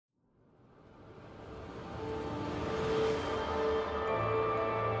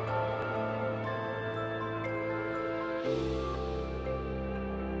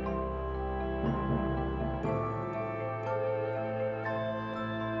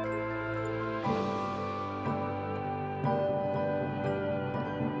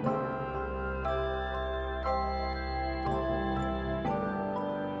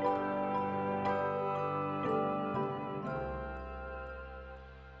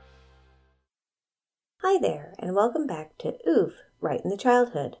Hi there, and welcome back to Oof, Right in the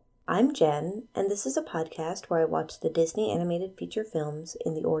Childhood. I'm Jen, and this is a podcast where I watch the Disney animated feature films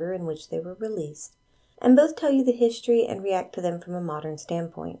in the order in which they were released, and both tell you the history and react to them from a modern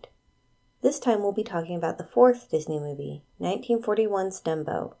standpoint. This time we'll be talking about the fourth Disney movie, 1941's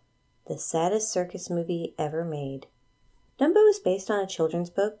Dumbo, the saddest circus movie ever made. Dumbo is based on a children's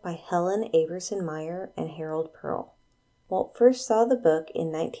book by Helen Averson Meyer and Harold Pearl. Walt first saw the book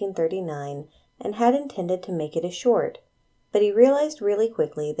in 1939 and had intended to make it a short, but he realized really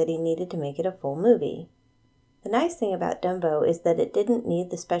quickly that he needed to make it a full movie. The nice thing about Dumbo is that it didn't need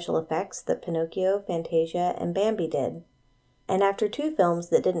the special effects that Pinocchio, Fantasia, and Bambi did. And after two films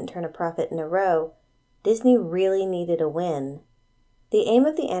that didn't turn a profit in a row, Disney really needed a win. The aim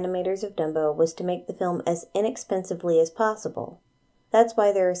of the animators of Dumbo was to make the film as inexpensively as possible. That's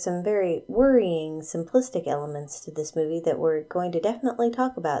why there are some very worrying, simplistic elements to this movie that we're going to definitely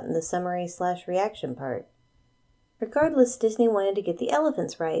talk about in the summary/reaction part. Regardless, Disney wanted to get the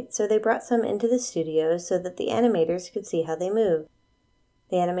elephants right, so they brought some into the studio so that the animators could see how they move.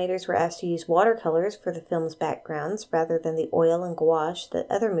 The animators were asked to use watercolors for the film's backgrounds rather than the oil and gouache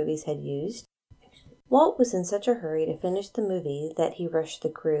that other movies had used. Walt was in such a hurry to finish the movie that he rushed the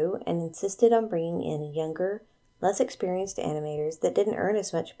crew and insisted on bringing in younger, less experienced animators that didn't earn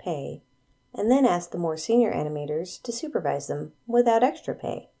as much pay, and then asked the more senior animators to supervise them without extra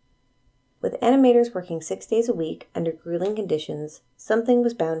pay. With animators working 6 days a week under grueling conditions, something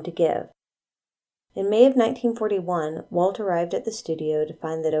was bound to give. In May of 1941, Walt arrived at the studio to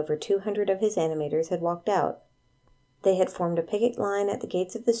find that over 200 of his animators had walked out. They had formed a picket line at the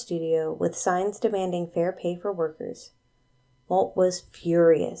gates of the studio with signs demanding fair pay for workers. Walt was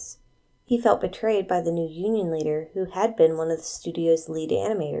furious. He felt betrayed by the new union leader who had been one of the studio's lead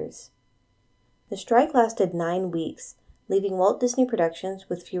animators. The strike lasted 9 weeks, leaving Walt Disney Productions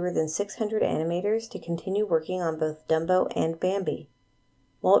with fewer than 600 animators to continue working on both Dumbo and Bambi.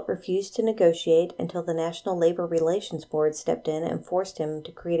 Walt refused to negotiate until the National Labor Relations Board stepped in and forced him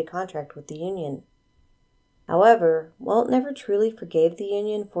to create a contract with the union. However, Walt never truly forgave the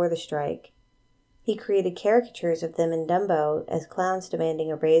union for the strike. He created caricatures of them in Dumbo as clowns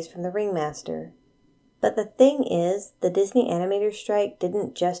demanding a raise from the ringmaster. But the thing is, the Disney animators' strike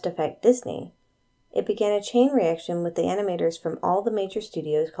didn't just affect Disney. It began a chain reaction with the animators from all the major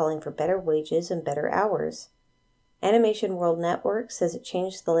studios calling for better wages and better hours. Animation World Network says it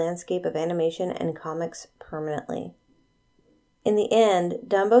changed the landscape of animation and comics permanently. In the end,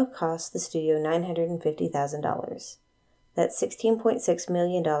 Dumbo cost the studio $950,000. That's $16.6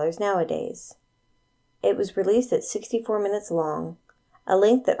 million nowadays. It was released at 64 minutes long, a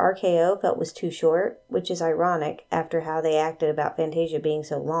length that RKO felt was too short, which is ironic after how they acted about Fantasia being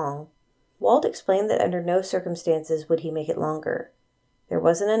so long. Walt explained that under no circumstances would he make it longer. There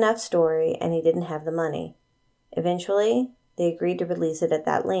wasn't enough story, and he didn't have the money. Eventually, they agreed to release it at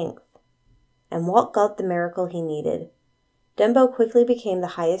that length. And Walt got the miracle he needed. Dumbo quickly became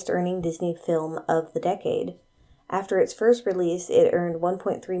the highest-earning Disney film of the decade. After its first release, it earned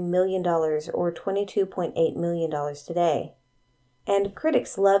 $1.3 million, or $22.8 million today. And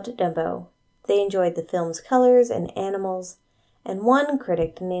critics loved Dumbo. They enjoyed the film's colors and animals, and one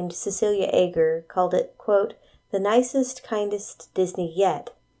critic named Cecilia Ager called it, quote, the nicest, kindest Disney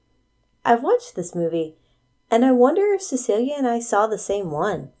yet. I've watched this movie, and I wonder if Cecilia and I saw the same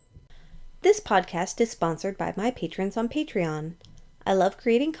one. This podcast is sponsored by my patrons on Patreon. I love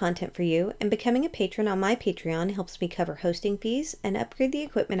creating content for you, and becoming a patron on my Patreon helps me cover hosting fees and upgrade the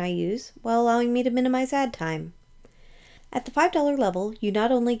equipment I use while allowing me to minimize ad time. At the $5 level, you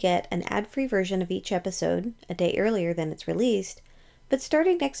not only get an ad-free version of each episode, a day earlier than it's released, but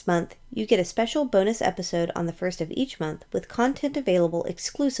starting next month, you get a special bonus episode on the first of each month with content available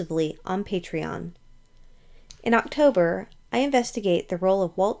exclusively on Patreon. In October, I investigate the role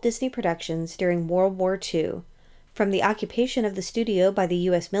of Walt Disney Productions during World War II, from the occupation of the studio by the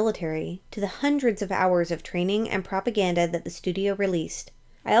U.S. military to the hundreds of hours of training and propaganda that the studio released.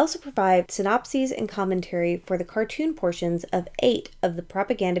 I also provide synopses and commentary for the cartoon portions of 8 of the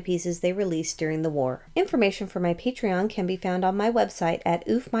propaganda pieces they released during the war. Information for my Patreon can be found on my website at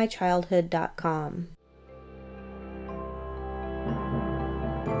oofmychildhood.com.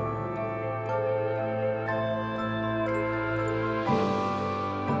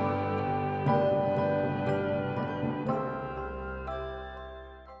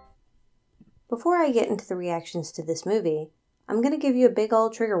 Before I get into the reactions to this movie, I'm going to give you a big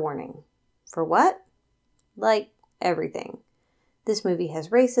old trigger warning. For what? Like everything. This movie has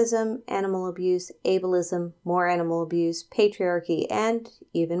racism, animal abuse, ableism, more animal abuse, patriarchy, and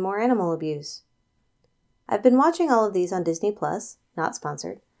even more animal abuse. I've been watching all of these on Disney+, not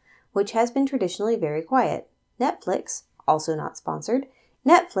sponsored, which has been traditionally very quiet. Netflix, also not sponsored,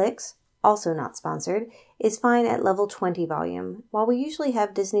 is fine at level 20 volume, while we usually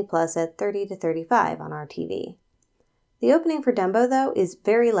have Disney Plus at 30 to 35 on our TV. The opening for Dumbo, though, is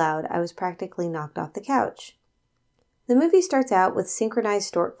very loud. I was practically knocked off the couch. The movie starts out with synchronized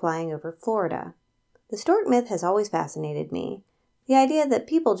stork flying over Florida. The stork myth has always fascinated me. The idea that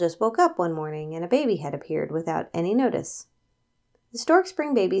people just woke up one morning and a baby had appeared without any notice. The storks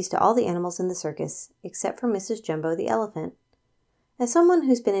bring babies to all the animals in the circus, except for Mrs. Jumbo the elephant. As someone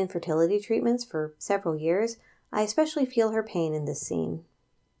who's been in fertility treatments for several years, I especially feel her pain in this scene.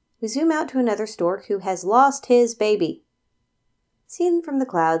 We zoom out to another stork who has lost his baby. Seen from the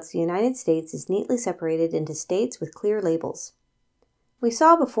clouds, the United States is neatly separated into states with clear labels. We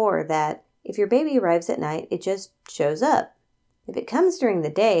saw before that if your baby arrives at night, it just shows up. If it comes during the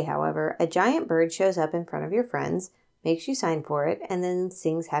day, however, a giant bird shows up in front of your friends, makes you sign for it, and then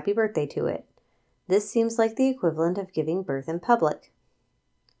sings happy birthday to it. This seems like the equivalent of giving birth in public.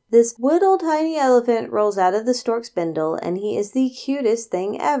 This little tiny elephant rolls out of the stork's bindle, and he is the cutest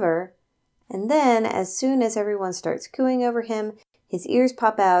thing ever. And then, as soon as everyone starts cooing over him, his ears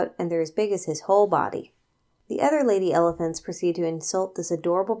pop out, and they're as big as his whole body. The other lady elephants proceed to insult this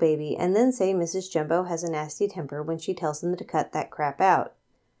adorable baby, and then say Mrs. Jumbo has a nasty temper when she tells them to cut that crap out.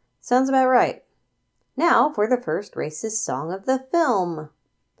 Sounds about right. Now for the first racist song of the film.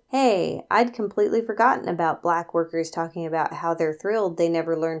 Hey, I'd completely forgotten about black workers talking about how they're thrilled they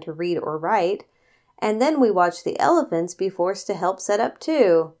never learned to read or write, and then we watch the elephants be forced to help set up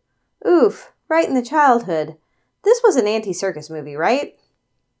too. Oof, right in the childhood. This was an anti-circus movie, right?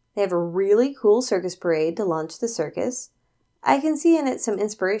 They have a really cool circus parade to launch the circus. I can see in it some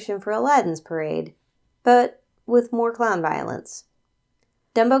inspiration for Aladdin's parade, but with more clown violence.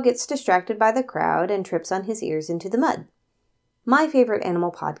 Dumbo gets distracted by the crowd and trips on his ears into the mud. My favorite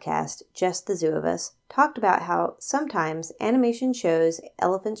animal podcast, Just the Zoo of Us, talked about how sometimes animation shows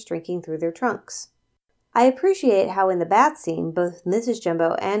elephants drinking through their trunks. I appreciate how in the bath scene, both Mrs.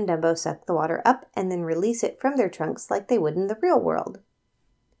 Jumbo and Dumbo suck the water up and then release it from their trunks like they would in the real world.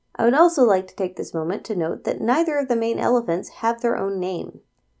 I would also like to take this moment to note that neither of the main elephants have their own name.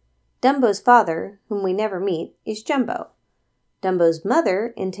 Dumbo's father, whom we never meet, is Jumbo. Dumbo's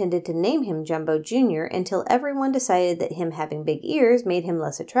mother intended to name him Jumbo Jr. until everyone decided that him having big ears made him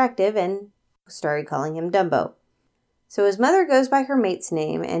less attractive and started calling him Dumbo. So his mother goes by her mate's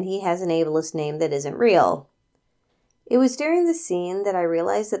name, and he has an ableist name that isn't real. It was during this scene that I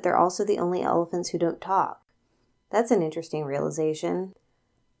realized that they're also the only elephants who don't talk. That's an interesting realization.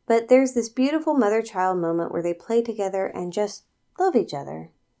 But there's this beautiful mother-child moment where they play together and just love each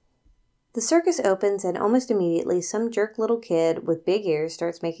other. The circus opens, and almost immediately some jerk little kid with big ears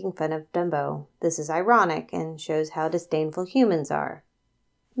starts making fun of Dumbo. This is ironic and shows how disdainful humans are.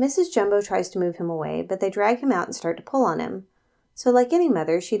 Mrs. Jumbo tries to move him away, but they drag him out and start to pull on him. So like any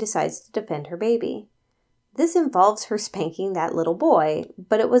mother, she decides to defend her baby. This involves her spanking that little boy,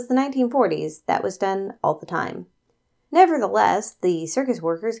 but it was the 1940s. That was done all the time. Nevertheless, the circus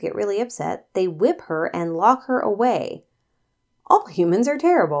workers get really upset. They whip her and lock her away. All humans are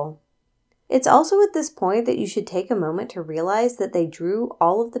terrible. It's also at this point that you should take a moment to realize that they drew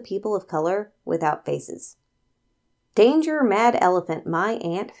all of the people of color without faces. Danger, mad elephant, my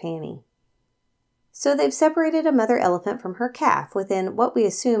Aunt Fanny. So they've separated a mother elephant from her calf within what we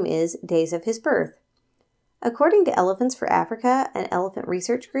assume is days of his birth. According to Elephants for Africa, an elephant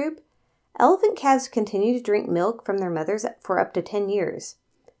research group, elephant calves continue to drink milk from their mothers for up to 10 years.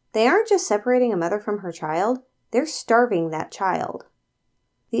 They aren't just separating a mother from her child, they're starving that child.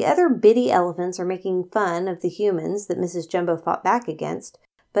 The other bitty elephants are making fun of the humans that Mrs. Jumbo fought back against,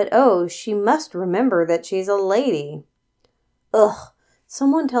 but oh, she must remember that she's a lady. Ugh,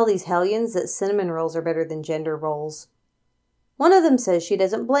 someone tell these hellions that cinnamon rolls are better than gender roles. One of them says she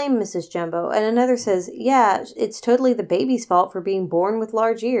doesn't blame Mrs. Jumbo, and another says, yeah, it's totally the baby's fault for being born with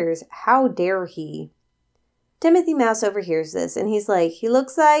large ears. How dare he? Timothy Mouse overhears this, and he's like, he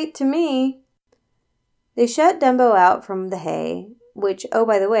looks like to me. They shut Dumbo out from the hay, which, oh,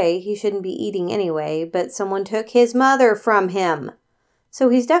 by the way, he shouldn't be eating anyway, but someone took his mother from him. So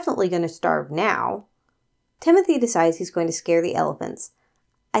he's definitely going to starve now. Timothy decides he's going to scare the elephants.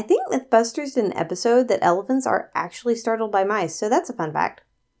 I think Mythbusters did an episode that elephants are actually startled by mice, so that's a fun fact.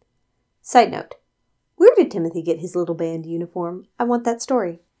 Side note, where did Timothy get his little band uniform? I want that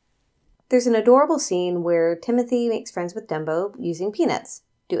story. There's an adorable scene where Timothy makes friends with Dumbo using peanuts.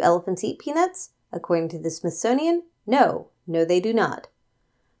 Do elephants eat peanuts? According to the Smithsonian, no. No, they do not.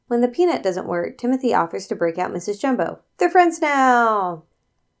 When the peanut doesn't work, Timothy offers to break out Mrs. Jumbo. They're friends now!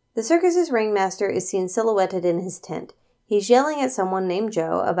 The circus's ringmaster is seen silhouetted in his tent. He's yelling at someone named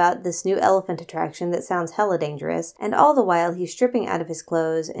Joe about this new elephant attraction that sounds hella dangerous, and all the while he's stripping out of his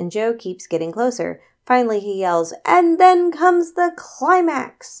clothes, and Joe keeps getting closer. Finally he yells, "And then comes the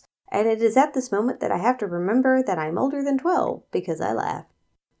climax!" And it is at this moment that I have to remember that I'm older than 12, because I laugh.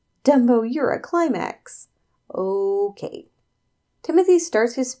 Dumbo, you're a climax. Okay. Timothy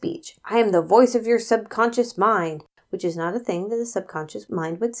starts his speech. "I am the voice of your subconscious mind," which is not a thing that a subconscious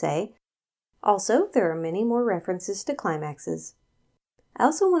mind would say. Also, there are many more references to climaxes. I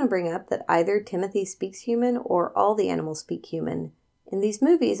also want to bring up that either Timothy speaks human or all the animals speak human. In these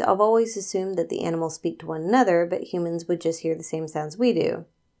movies, I've always assumed that the animals speak to one another, but humans would just hear the same sounds we do.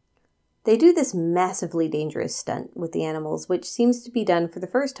 They do this massively dangerous stunt with the animals, which seems to be done for the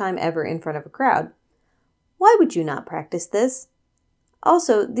first time ever in front of a crowd. Why would you not practice this?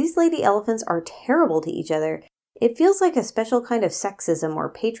 Also, these lady elephants are terrible to each other. It feels like a special kind of sexism or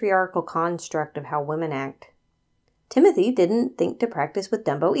patriarchal construct of how women act. Timothy didn't think to practice with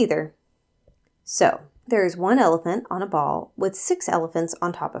Dumbo either. So, there is one elephant on a ball with 6 elephants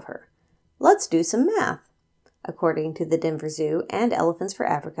on top of her. Let's do some math. According to the Denver Zoo and Elephants for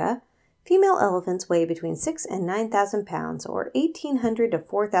Africa, female elephants weigh between 6 and 9,000 pounds, or 1,800 to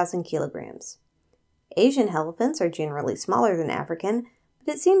 4,000 kilograms. Asian elephants are generally smaller than African,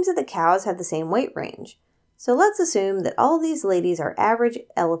 but it seems that the cows have the same weight range. So let's assume that all these ladies are average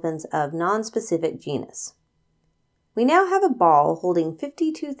elephants of non-specific genus. We now have a ball holding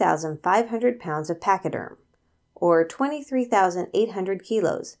 52,500 pounds of pachyderm, or 23,800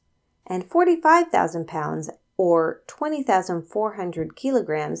 kilos, and 45,000 pounds, or 20,400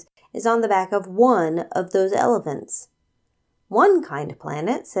 kilograms, is on the back of one of those elephants. One Kind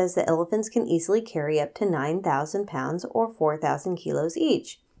Planet says that elephants can easily carry up to 9,000 pounds or 4,000 kilos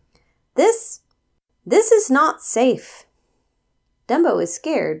each. This is not safe. Dumbo is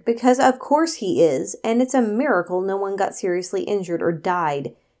scared because of course he is, and it's a miracle no one got seriously injured or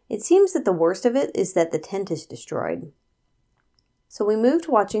died. It seems that the worst of it is that the tent is destroyed. So we moved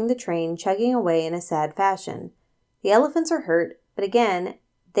watching the train chugging away in a sad fashion. The elephants are hurt, but again,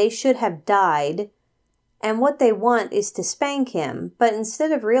 they should have died, and what they want is to spank him, but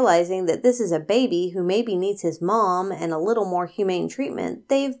instead of realizing that this is a baby who maybe needs his mom and a little more humane treatment,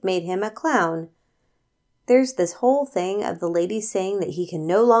 they've made him a clown. There's this whole thing of the ladies saying that he can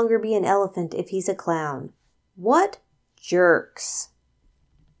no longer be an elephant if he's a clown. What jerks.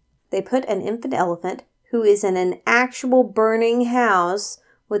 They put an infant elephant, who is in an actual burning house,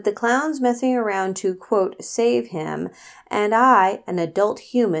 with the clowns messing around to, quote, save him, and I, an adult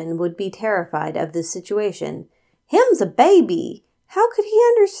human, would be terrified of this situation. Him's a baby! How could he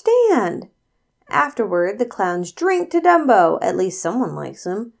understand? Afterward, the clowns drink to Dumbo. At least someone likes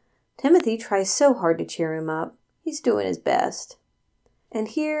him. Timothy tries so hard to cheer him up. He's doing his best. And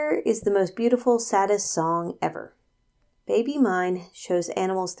here is the most beautiful, saddest song ever. Baby Mine shows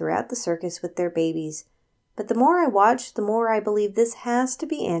animals throughout the circus with their babies. But the more I watch, the more I believe this has to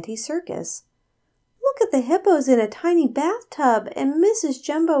be anti-circus. Look at the hippos in a tiny bathtub and Mrs.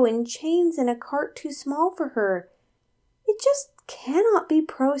 Jumbo in chains in a cart too small for her. It just cannot be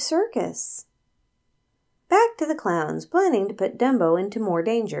pro-circus. Back to the clowns, planning to put Dumbo into more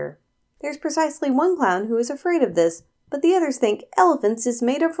danger. There's precisely one clown who is afraid of this, but the others think elephants is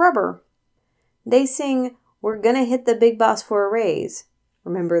made of rubber. They sing, "We're gonna hit the big boss for a raise."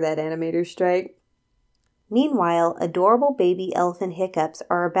 Remember that animator strike? Meanwhile, adorable baby elephant hiccups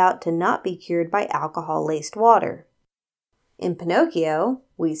are about to not be cured by alcohol-laced water. In Pinocchio,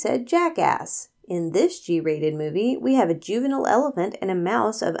 we said jackass. In this G-rated movie, we have a juvenile elephant and a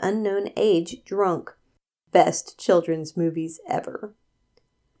mouse of unknown age drunk. Best children's movies ever.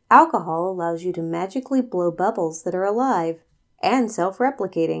 Alcohol allows you to magically blow bubbles that are alive and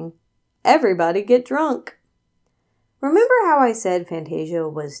self-replicating. Everybody get drunk! Remember how I said Fantasia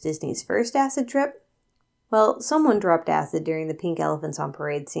was Disney's first acid trip? Well, someone dropped acid during the Pink Elephants on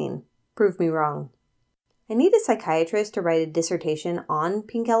Parade scene. Prove me wrong. I need a psychiatrist to write a dissertation on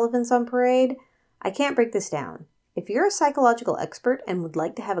Pink Elephants on Parade. I can't break this down. If you're a psychological expert and would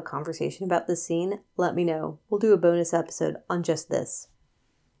like to have a conversation about this scene, let me know. We'll do a bonus episode on just this.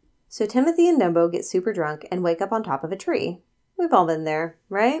 So Timothy and Dumbo get super drunk and wake up on top of a tree. We've all been there,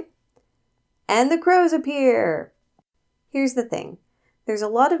 right? And the crows appear! Here's the thing. There's a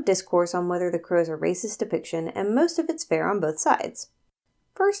lot of discourse on whether the crows are racist depiction, and most of it's fair on both sides.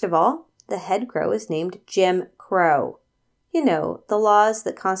 First of all, the head crow is named Jim Crow. You know, the laws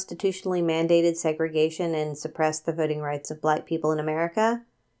that constitutionally mandated segregation and suppressed the voting rights of black people in America.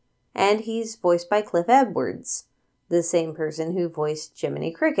 And he's voiced by Cliff Edwards, the same person who voiced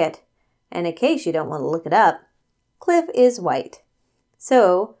Jiminy Cricket. And in case you don't want to look it up, Cliff is white.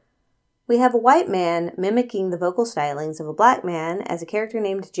 So, We have a white man mimicking the vocal stylings of a black man as a character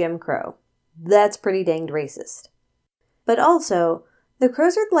named Jim Crow. That's pretty danged racist. But also, the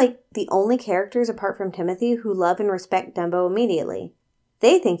crows are like the only characters apart from Timothy who love and respect Dumbo immediately.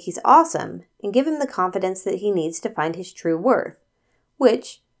 They think he's awesome and give him the confidence that he needs to find his true worth,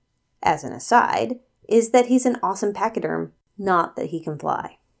 which, as an aside, is that he's an awesome pachyderm, not that he can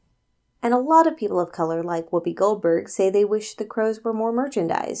fly. And a lot of people of color like Whoopi Goldberg say they wish the crows were more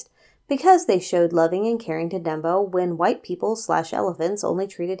merchandised because they showed loving and caring to Dumbo when white people/elephants only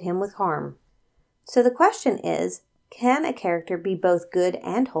treated him with harm. So the question is, can a character be both good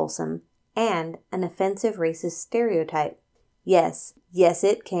and wholesome and an offensive racist stereotype? Yes,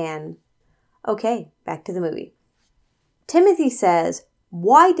 it can. Okay, back to the movie. Timothy says,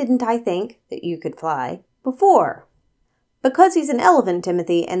 "Why didn't I think that you could fly before?" Because he's an elephant,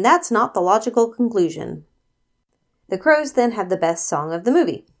 Timothy, and that's not the logical conclusion. The crows then have the best song of the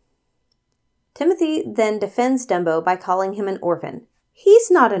movie. Timothy then defends Dumbo by calling him an orphan.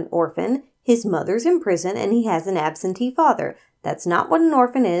 He's not an orphan. His mother's in prison and he has an absentee father. That's not what an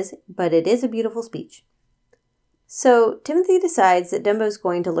orphan is, but it is a beautiful speech. So Timothy decides that Dumbo's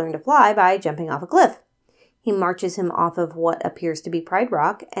going to learn to fly by jumping off a cliff. He marches him off of what appears to be Pride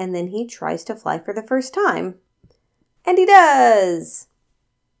Rock, and then he tries to fly for the first time. And he does!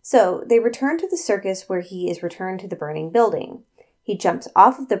 So they return to the circus where he is returned to the burning building. He jumps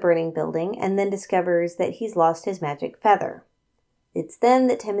off of the burning building and then discovers that he's lost his magic feather. It's then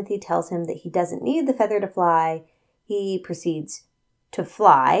that Timothy tells him that he doesn't need the feather to fly. He proceeds to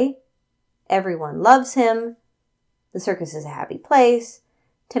fly. Everyone loves him. The circus is a happy place.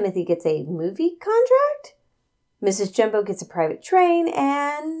 Timothy gets a movie contract. Mrs. Jumbo gets a private train,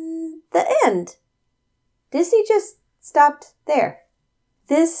 and the end. Disney just stopped there.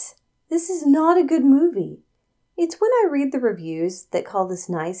 This is not a good movie. It's when I read the reviews that call this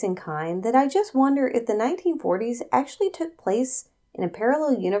nice and kind that I just wonder if the 1940s actually took place in a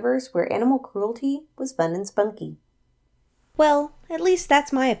parallel universe where animal cruelty was fun and spunky. Well, at least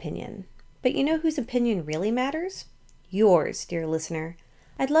that's my opinion. But you know whose opinion really matters? Yours, dear listener.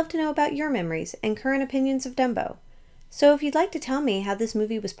 I'd love to know about your memories and current opinions of Dumbo. So if you'd like to tell me how this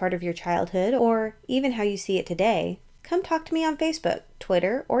movie was part of your childhood, or even how you see it today, come talk to me on Facebook,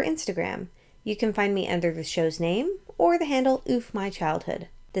 Twitter, or Instagram. You can find me under the show's name or the handle Oof My Childhood.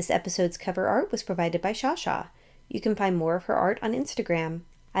 This episode's cover art was provided by Shawn. You can find more of her art on Instagram.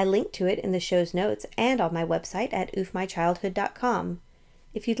 I link to it in the show's notes and on my website at oofmychildhood.com.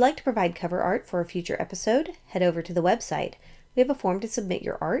 If you'd like to provide cover art for a future episode, head over to the website. We have a form to submit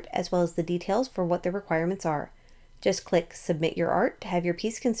your art as well as the details for what the requirements are. Just click Submit Your Art to have your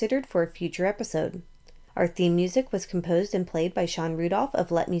piece considered for a future episode. Our theme music was composed and played by Shawn Rudolph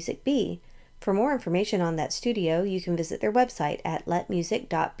of Let Music Be. For more information on that studio, you can visit their website at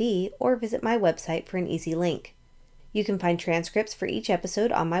letmusic.be or visit my website for an easy link. You can find transcripts for each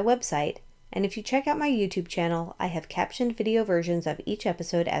episode on my website, and if you check out my YouTube channel, I have captioned video versions of each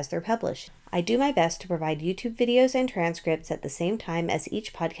episode as they're published. I do my best to provide YouTube videos and transcripts at the same time as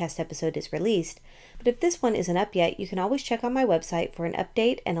each podcast episode is released, but if this one isn't up yet, you can always check on my website for an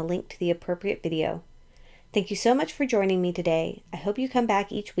update and a link to the appropriate video. Thank you so much for joining me today. I hope you come back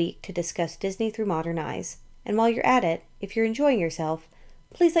each week to discuss Disney through modern eyes. And while you're at it, if you're enjoying yourself,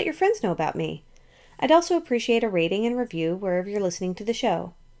 please let your friends know about me. I'd also appreciate a rating and review wherever you're listening to the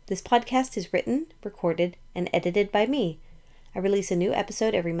show. This podcast is written, recorded, and edited by me. I release a new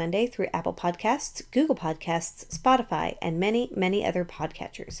episode every Monday through Apple Podcasts, Google Podcasts, Spotify, and many, many other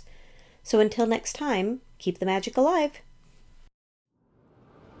podcatchers. So until next time, keep the magic alive.